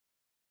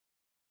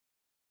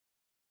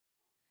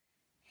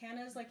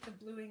Hannah's like the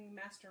bluing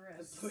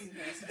masteress. The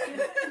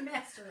bluing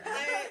masteress.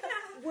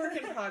 Work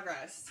in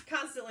progress.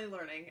 Constantly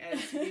learning,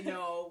 as you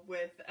know,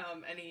 with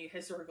any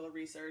historical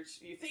research.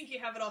 You think you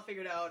have it all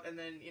figured out, and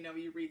then, you know,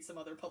 you read some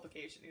other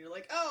publication, and you're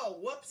like, oh,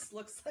 whoops,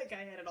 looks like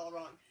I had it all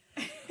wrong.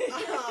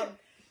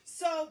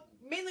 So,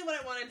 mainly what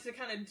I wanted to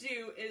kind of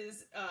do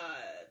is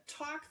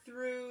talk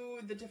through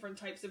the different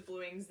types of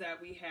bluings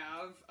that we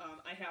have.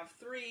 I have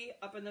 3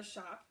 up in the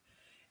shop,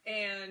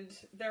 and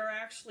there are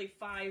actually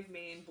 5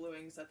 main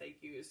bluings that they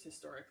used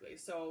historically.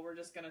 So we're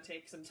just going to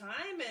take some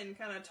time and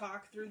kind of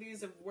talk through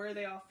these of where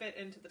they all fit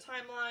into the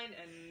timeline,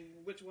 and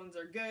which ones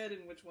are good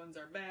and which ones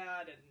are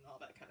bad, and all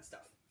that kind of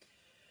stuff.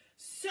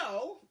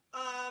 So,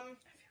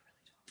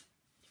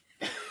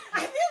 I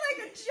feel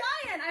like a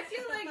giant. I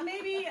feel like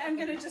maybe I'm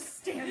gonna just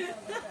stand a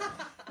little bit.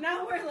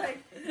 Now we're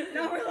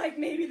like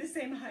maybe the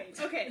same height.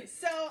 Okay,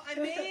 so I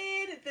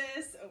made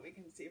this. Oh, we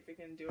can see if we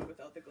can do it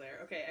without the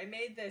glare. Okay, I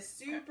made this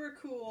super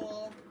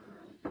cool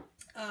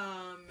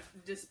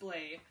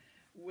display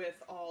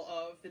with all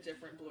of the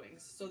different bluings.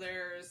 So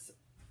there's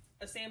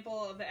a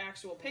sample of the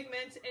actual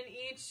pigment in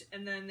each,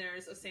 and then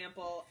there's a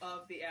sample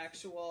of the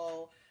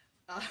actual.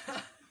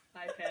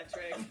 Hi,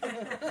 Patrick.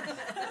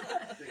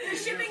 Your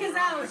shipping is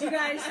out, you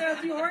guys. So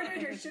if you ordered,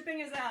 your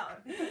shipping is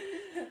out.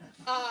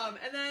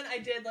 And then I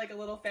did like a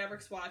little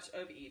fabric swatch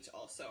of each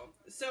also.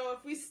 So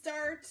if we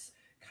start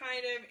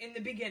kind of in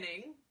the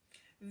beginning,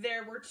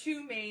 there were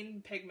 2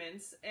 main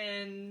pigments,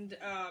 and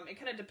it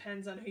kind of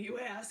depends on who you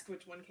ask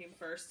which one came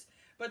first.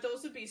 But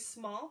those would be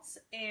smalt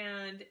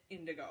and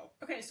indigo.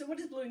 Okay, so what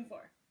is bluing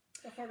for?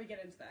 Before we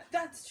get into that.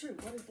 That's true.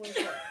 What is bluing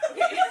for?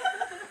 Okay.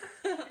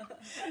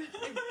 I'm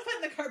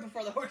putting the cart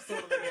before the horse a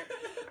little bit here.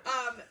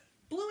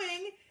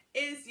 Bluing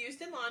is used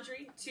in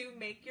laundry to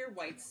make your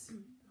whites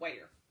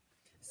whiter.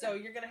 So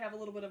you're going to have a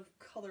little bit of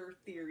color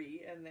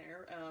theory in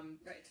there.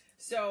 Right.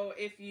 So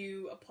if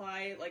you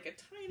apply like a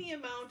tiny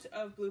amount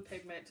of blue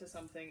pigment to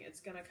something, it's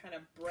going to kind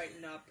of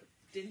brighten up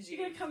dingy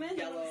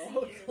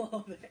yellow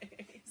clothing.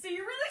 So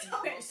you're really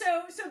okay.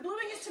 So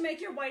bluing is to make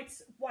your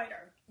whites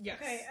whiter. Yes.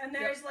 Okay, and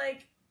there's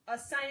like a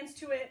science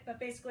to it, but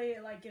basically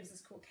it like gives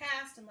this cool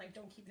cast and like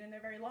don't keep it in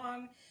there very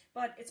long.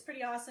 But it's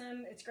pretty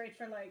awesome. It's great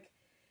for like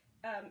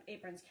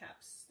aprons,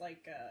 caps,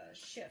 like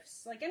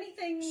shifts, like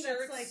anything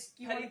shirts, that's like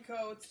you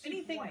petticoats,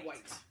 anything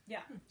white.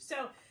 Yeah.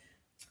 So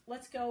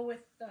let's go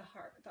with the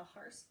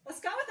hearse.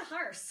 Let's go with the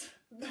hearse.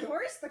 The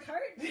horse, the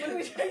cart. What are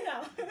we doing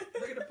now?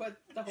 We're gonna put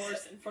the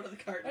horse in front of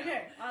the cart now.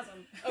 Okay,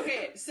 awesome.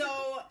 Okay, so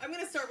I'm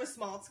gonna start with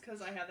smalt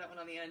because I have that one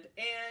on the end,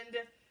 and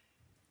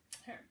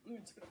here, let me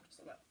take it over just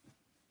a little bit.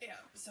 Yeah,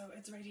 so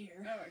it's right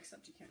here. Oh,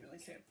 except you can't really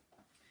see it.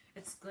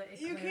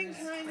 You can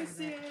kind of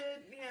see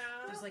it,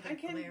 yeah. There's like a I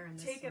can glare in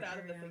this take it out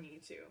of the thingy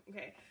too.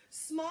 Okay,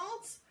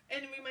 smalt,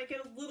 and we might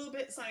get a little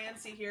bit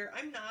sciencey here.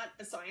 I'm not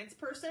a science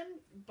person,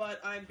 but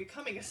I'm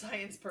becoming a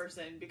science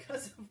person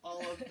because of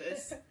all of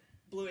this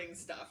bluing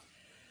stuff.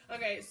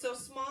 Okay, so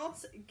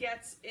smalt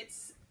gets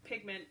its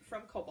pigment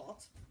from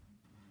cobalt.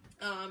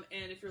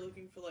 And if you're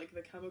looking for like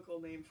the chemical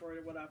name for it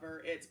or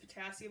whatever, it's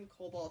potassium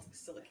cobalt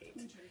silicate.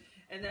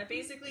 And that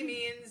basically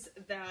means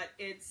that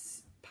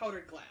it's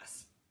powdered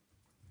glass.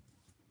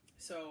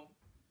 So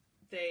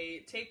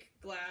they take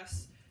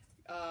glass,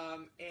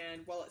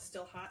 and while it's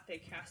still hot, they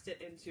cast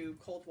it into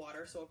cold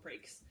water so it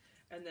breaks.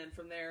 And then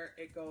from there,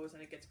 it goes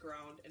and it gets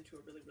ground into a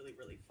really, really,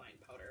 really fine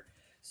powder.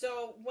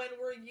 So when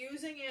we're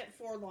using it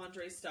for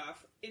laundry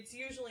stuff, it's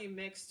usually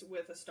mixed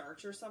with a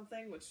starch or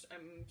something, which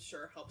I'm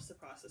sure helps the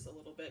process a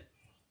little bit.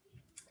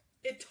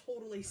 It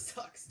totally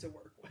sucks to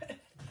work with.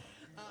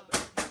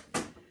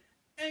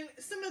 And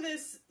some of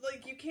this,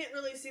 like, you can't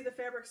really see the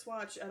fabric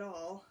swatch at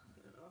all.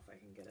 I don't know if I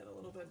can get it a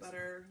little bit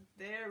better.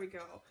 There we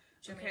go.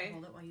 Do you want me to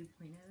hold it while you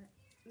point at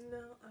it?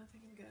 No, I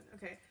think I'm good.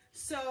 Okay.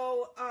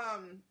 So,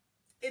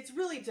 it's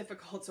really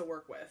difficult to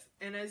work with.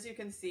 And as you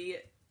can see,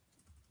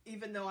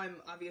 even though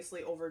I'm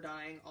obviously over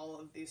dyeing all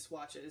of these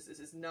swatches, this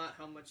is not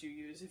how much you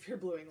use if you're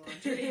bluing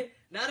laundry.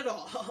 Not at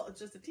all.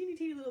 Just a teeny,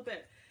 teeny little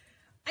bit.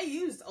 I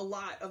used a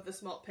lot of the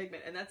smalt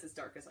pigment, and that's as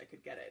dark as I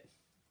could get it.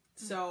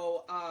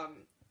 So,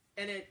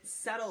 and it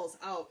settles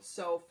out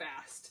so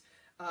fast.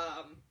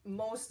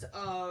 Most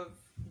of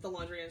the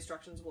laundry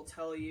instructions will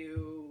tell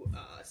you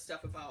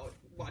stuff about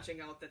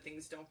watching out that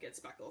things don't get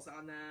speckles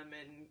on them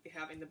and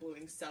having the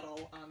bluing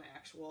settle on the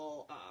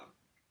actual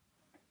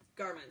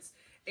garments.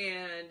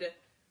 And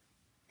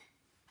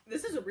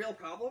this is a real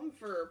problem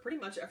for pretty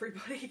much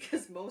everybody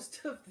because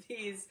most of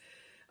these,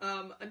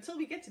 until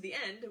we get to the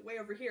end, way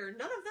over here,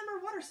 none of them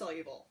are water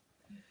soluble.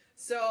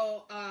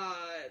 So,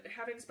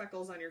 having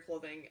speckles on your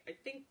clothing, I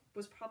think,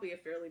 was probably a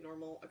fairly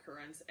normal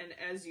occurrence. And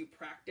as you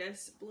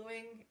practice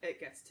bluing, it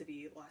gets to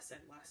be less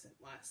and less and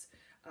less.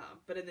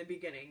 But in the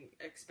beginning,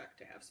 expect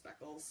to have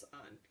speckles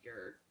on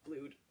your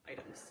blued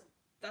items.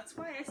 That's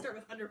why I start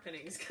with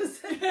underpinnings, because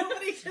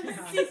nobody can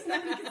see it.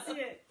 Nobody can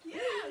see it.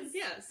 Yes.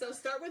 Yeah, so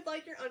start with,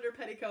 like, your under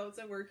petticoats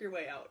and work your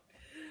way out.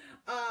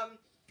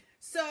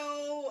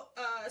 So,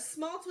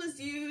 smalt was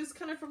used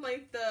kind of from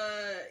like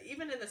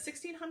even in the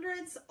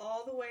 1600s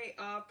all the way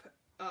up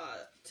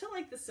to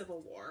like the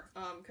Civil War,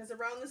 because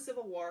around the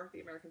Civil War,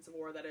 the American Civil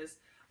War that is,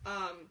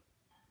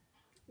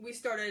 we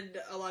started,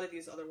 a lot of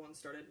these other ones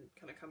started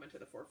kind of coming to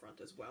the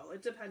forefront as well.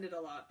 It depended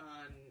a lot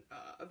on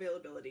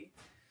availability.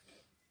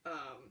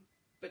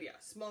 But yeah,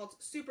 small,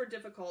 super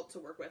difficult to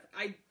work with.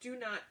 I do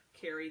not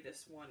carry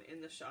this one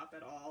in the shop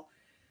at all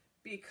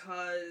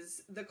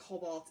because the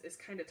cobalt is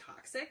kind of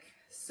toxic.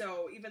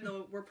 So even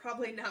though we're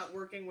probably not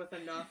working with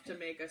enough to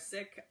make us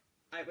sick,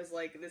 I was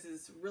like, this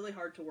is really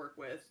hard to work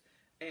with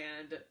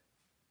and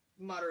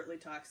moderately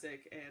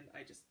toxic, and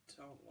I just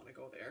don't want to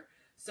go there.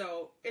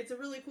 So it's a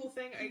really cool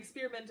thing. I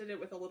experimented it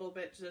with a little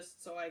bit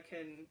just so I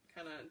can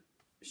kind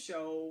of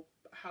show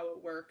how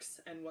it works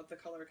and what the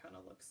color kind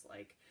of looks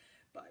like.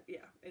 But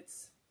yeah,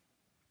 it's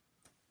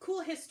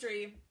cool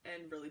history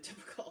and really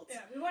difficult.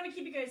 Yeah, we want to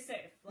keep you guys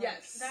safe. Like,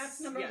 yes.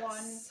 That's number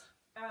one.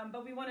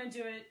 But we want to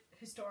do it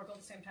historical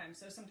at the same time.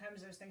 So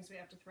sometimes there's things we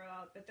have to throw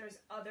out, but there's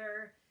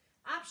other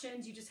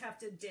options. You just have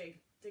to dig.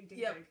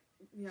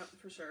 Yep,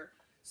 for sure.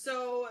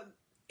 So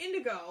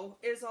indigo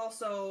is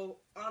also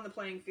on the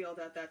playing field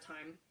at that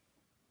time.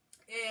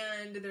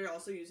 And they're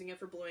also using it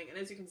for bluing. And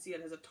as you can see,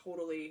 it has a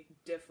totally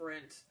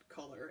different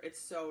color.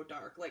 It's so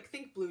dark. Like,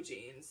 think blue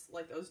jeans.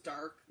 Like those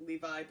dark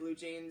Levi blue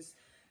jeans.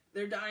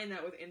 They're dyeing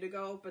that with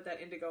indigo, but that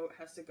indigo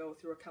has to go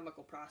through a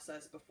chemical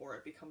process before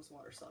it becomes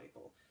water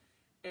soluble.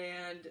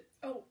 And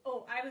oh,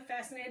 I have a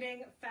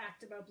fascinating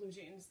fact about blue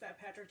jeans that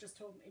Patrick just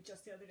told me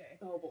just the other day.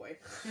 Oh boy.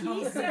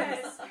 He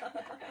says,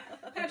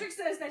 Patrick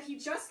says that he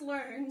just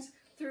learned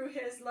through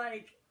his,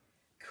 like,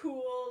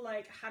 cool,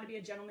 like, how to be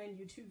a gentleman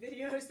YouTube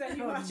videos that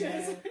he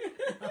watches.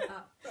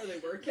 Are they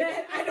working?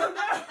 That, I don't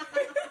know.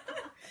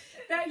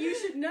 That you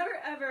should never,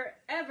 ever,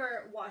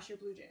 ever wash your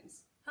blue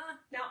jeans. Huh?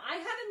 Now, I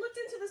haven't looked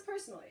into this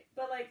personally,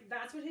 but, like,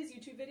 that's what his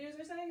YouTube videos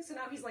are saying. So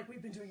now he's like,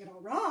 we've been doing it all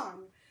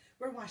wrong.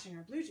 We're washing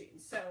our blue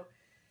jeans. So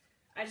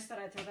I just thought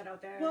I'd throw that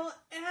out there. Well,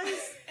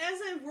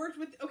 as I've worked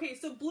with... Okay,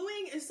 so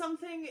bluing is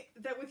something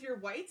that with your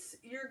whites,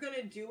 you're going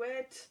to do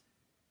it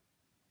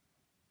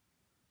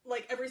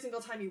like every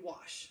single time you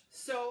wash.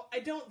 So I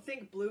don't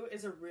think blue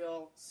is a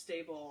real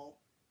stable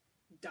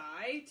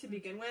dye to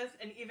begin with.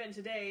 And even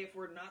today, if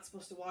we're not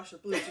supposed to wash our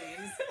blue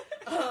jeans,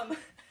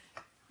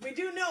 we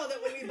do know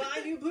that when we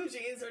buy new blue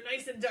jeans, they're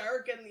nice and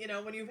dark, and, you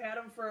know, when you've had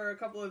them for a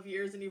couple of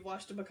years and you've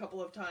washed them a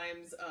couple of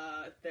times,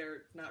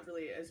 they're not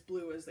really as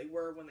blue as they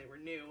were when they were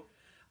new.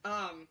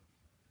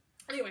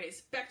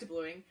 Anyways, back to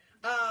bluing.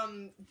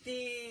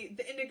 The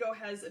indigo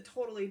has a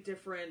totally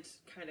different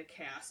kind of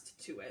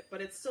cast to it, but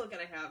it's still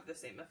going to have the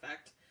same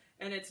effect,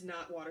 and it's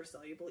not water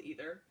soluble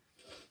either.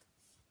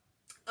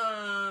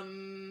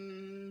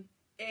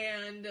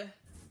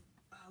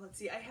 Let's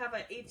see, I have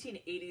an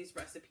 1880s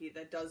recipe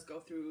that does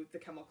go through the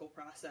chemical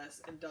process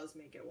and does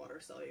make it water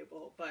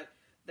soluble, but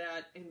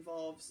that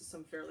involves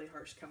some fairly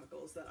harsh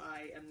chemicals that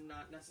I am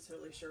not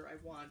necessarily sure I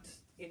want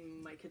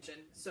in my kitchen.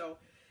 So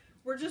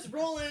we're just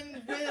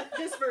rolling with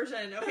this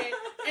version, okay?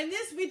 And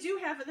this we do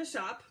have in the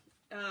shop.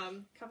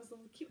 Comes in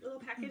a cute little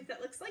package that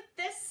looks like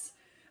this.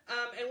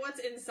 And what's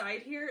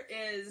inside here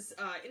is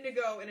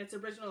indigo in its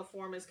original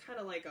form is kind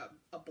of like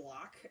a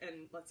block.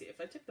 And let's see,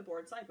 if I tip the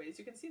board sideways,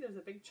 you can see there's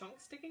a big chunk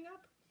sticking up.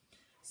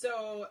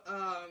 So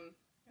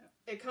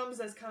it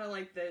comes as kind of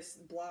like this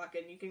block,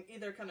 and you can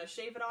either kind of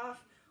shave it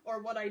off, or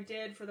what I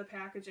did for the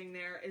packaging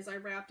there is I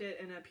wrapped it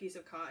in a piece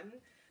of cotton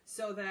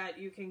so that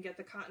you can get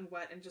the cotton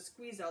wet and just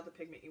squeeze out the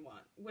pigment you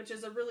want, which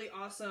is a really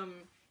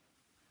awesome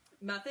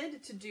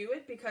method to do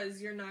it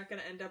because you're not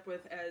going to end up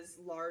with as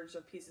large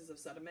of pieces of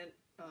sediment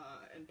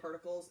and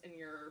particles in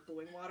your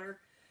bluing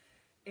water,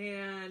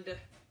 and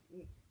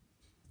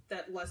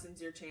that lessens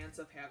your chance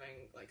of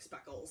having like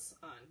speckles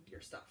on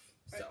your stuff.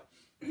 So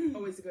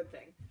always a good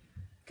thing.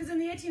 Because in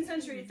the 18th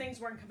century, things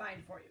weren't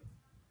combined for you,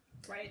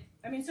 right?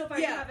 I mean, so far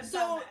you haven't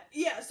done that.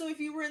 Yeah, so if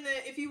you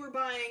were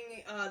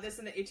buying this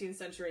in the 18th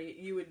century,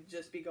 you would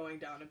just be going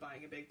down and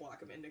buying a big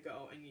block of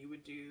indigo, and you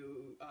would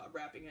do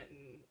wrapping it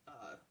in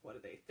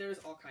there's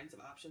all kinds of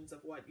options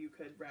of what you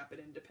could wrap it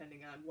in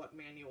depending on what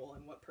manual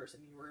and what person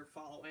you were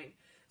following.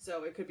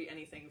 So it could be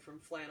anything from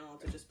flannel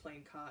to just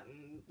plain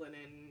cotton,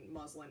 linen,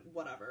 muslin,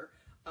 whatever.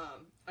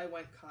 I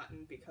went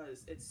cotton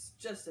because it's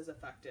just as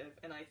effective,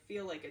 and I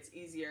feel like it's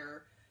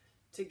easier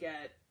to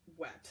get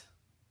wet.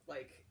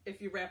 Like,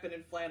 if you wrap it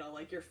in flannel,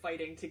 like, you're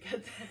fighting to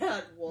get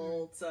that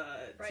wool to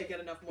get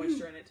enough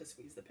moisture in it to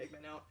squeeze the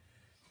pigment out.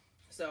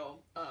 So,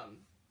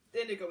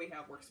 the indigo we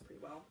have works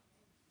pretty well.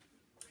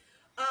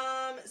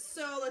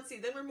 So, let's see.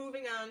 Then we're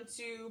moving on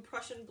to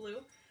Prussian blue.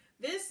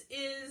 This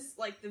is,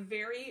 like, the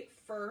very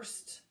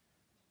first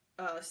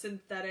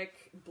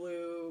synthetic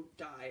blue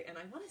dye. And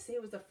I want to say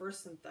it was the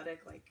first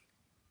synthetic, like,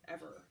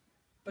 ever.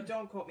 But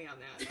don't quote me on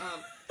that.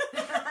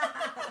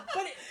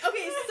 But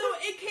okay, so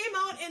it came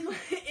out in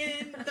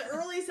the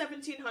early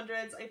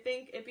 1700s. I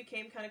think it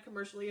became kind of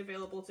commercially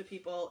available to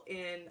people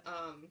in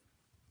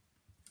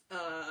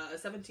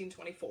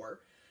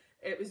 1724.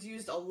 It was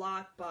used a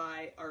lot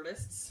by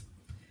artists,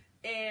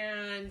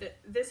 and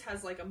this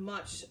has like a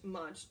much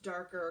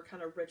darker,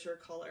 kind of richer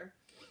color.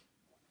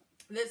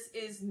 This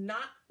is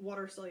not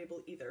water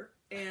soluble either,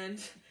 and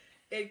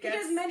it gets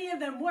because many of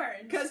them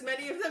weren't. Because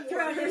many of them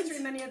throughout weren't. history,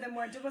 many of them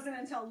weren't. It wasn't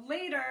until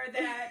later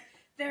that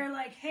they're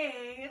like,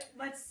 "Hey,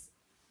 let's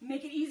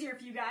make it easier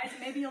for you guys, and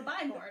maybe you'll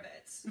buy more of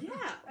it." Yeah.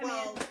 I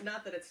Well, mean,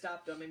 not that it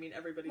stopped them. I mean,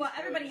 everybody.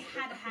 everybody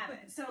had to have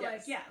it. So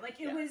Yes.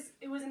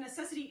 it was a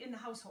necessity in the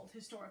household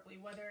historically.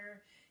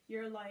 Whether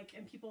you're like,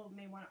 and people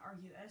may want to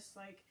argue this,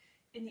 like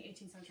in the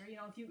 18th century, you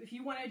know, if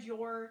you wanted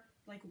your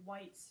like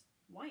white,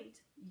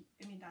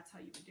 I mean, that's how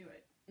you would do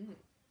it.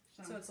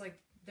 Mm-hmm. So it's like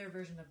their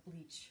version of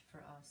bleach for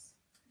us.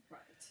 Right.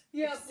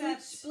 Yeah,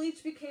 Except-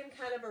 bleach became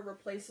kind of a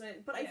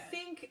replacement, but I Yeah.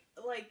 think,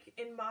 like,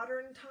 in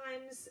modern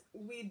times,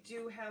 we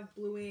do have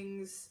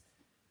bluings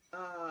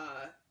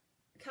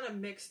kind of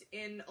mixed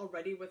in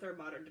already with our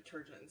modern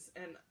detergents,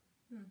 and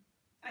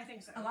I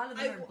think so. A lot of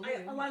them are blue.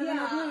 a lot of them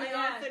are blue, I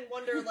yeah. often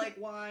wonder, like,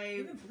 why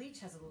Even bleach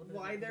has a little bit.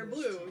 why of a they're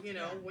bluish blue, tint. you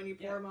know, Yeah. when you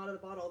pour Yeah. them out of the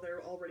bottle,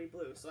 they're already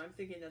blue, so I'm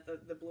thinking that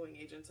the bluing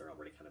agents are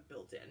already kind of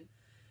built in.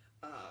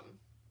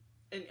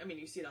 And I mean,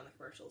 you see it on the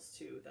commercials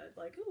too. That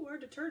like, ooh, our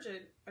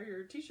detergent, are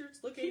your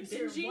t-shirts looking Keeps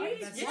your dingy? white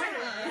Yeah,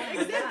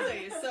 whiter.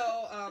 exactly.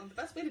 So the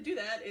best way to do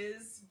that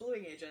is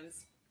bluing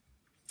agents.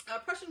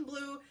 Prussian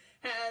blue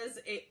has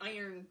a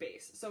iron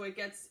base, so it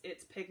gets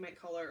its pigment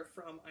color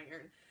from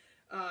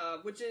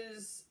iron, which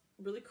is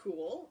really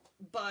cool,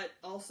 but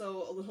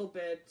also a little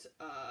bit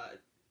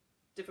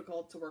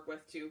difficult to work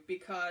with too,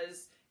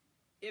 because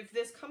if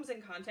this comes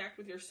in contact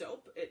with your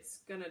soap, it's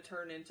gonna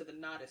turn into the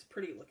not as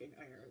pretty looking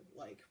iron,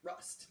 like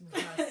rust.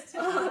 Rust.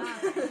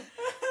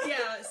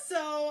 Yeah,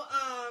 so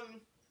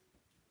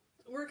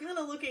we're kind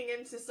of looking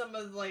into some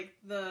of like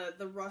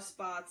the rust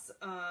spots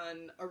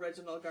on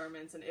original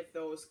garments and if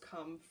those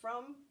come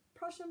from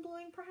Prussian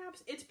bluing,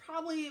 perhaps. It's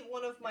probably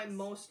one of my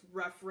most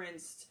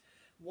referenced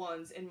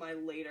ones in my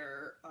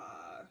later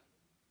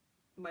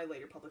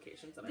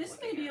publications that This I'm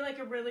may looking be at. like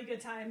a really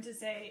good time to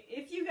say,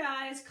 if you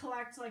guys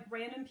collect like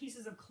random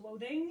pieces of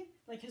clothing,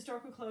 like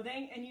historical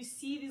clothing, and you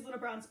see these little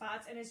brown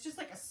spots, and it's just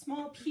like a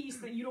small piece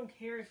that you don't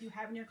care if you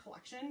have in your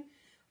collection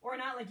or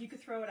not, like you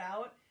could throw it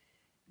out,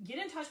 get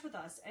in touch with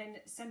us and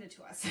send it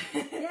to us.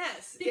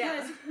 Yes,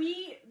 because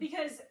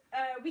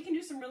yeah. we can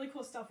do some really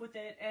cool stuff with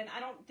it, and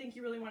I don't think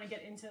you really want to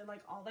get into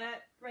like all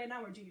that right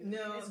now, or do you?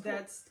 No, It's cool.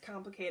 that's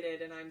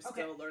complicated, and I'm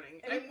still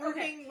learning. And- I'm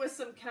working with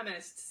some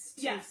chemists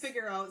to Yes.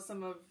 figure out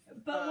some of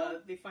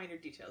But the finer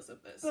details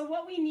of this. But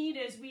what we need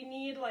is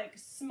like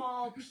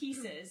small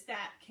pieces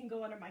that can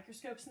go under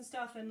microscopes and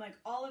stuff, and like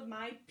all of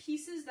my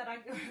pieces that I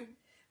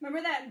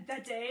remember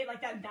that day,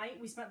 like that night,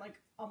 we spent like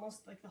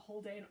almost like the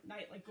whole day and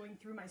night like going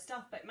through my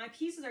stuff, but my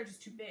pieces are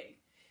just too big.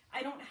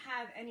 I don't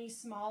have any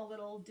small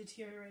little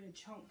deteriorated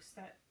chunks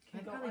that can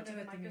I'd go probably under do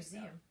the it at the microscope.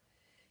 museum.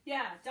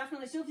 Yeah,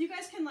 definitely. So if you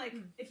guys can like,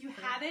 if you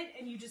have it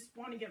and you just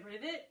want to get rid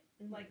of it,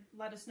 like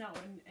let us know,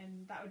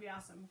 and that would be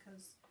awesome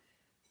because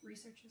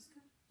research is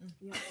good.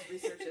 Yeah,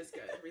 research is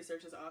good.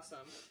 Research is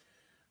awesome.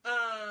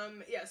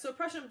 Yeah, so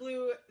Prussian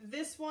blue,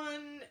 this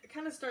one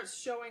kind of starts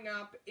showing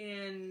up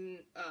in,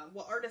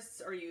 well,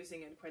 artists are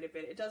using it quite a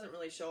bit. It doesn't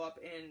really show up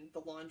in the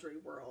laundry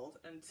world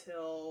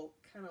until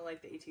kind of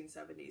like the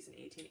 1870s and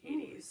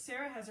 1880s. Ooh,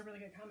 Sarah has a really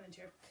good comment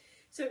here.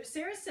 So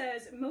Sarah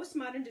says, most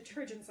modern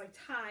detergents like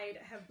Tide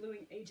have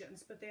bluing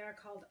agents, but they are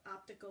called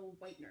optical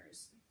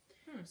whiteners.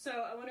 So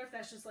I wonder if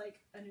that's just like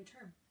a new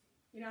term.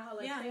 You know how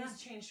like Yeah,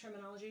 things change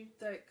terminology?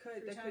 That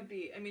Through time? could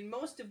be. I mean,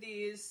 most of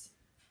these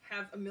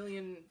have a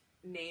million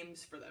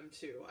names for them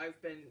too. I've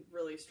been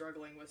really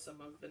struggling with some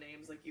of the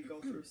names. Like you go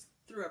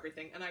through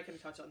everything, and I can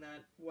touch on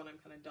that when I'm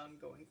kind of done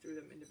going through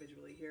them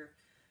individually here.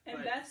 And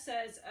But- Beth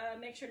says,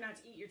 make sure not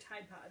to eat your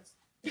Tide Pods.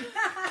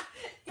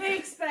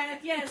 Thanks,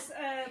 Beth. Yes,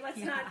 let's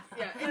not.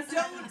 Yeah, and Let's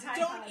not eat Tide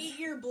don't Pods. eat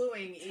your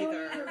bluing Don't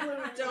either. eat your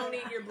bluing. Don't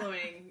eat your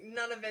bluing.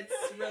 None of it's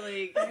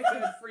really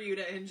good for you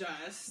to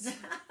ingest,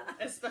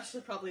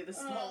 especially probably the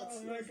salt.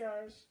 Oh my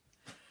gosh.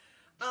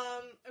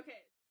 Okay.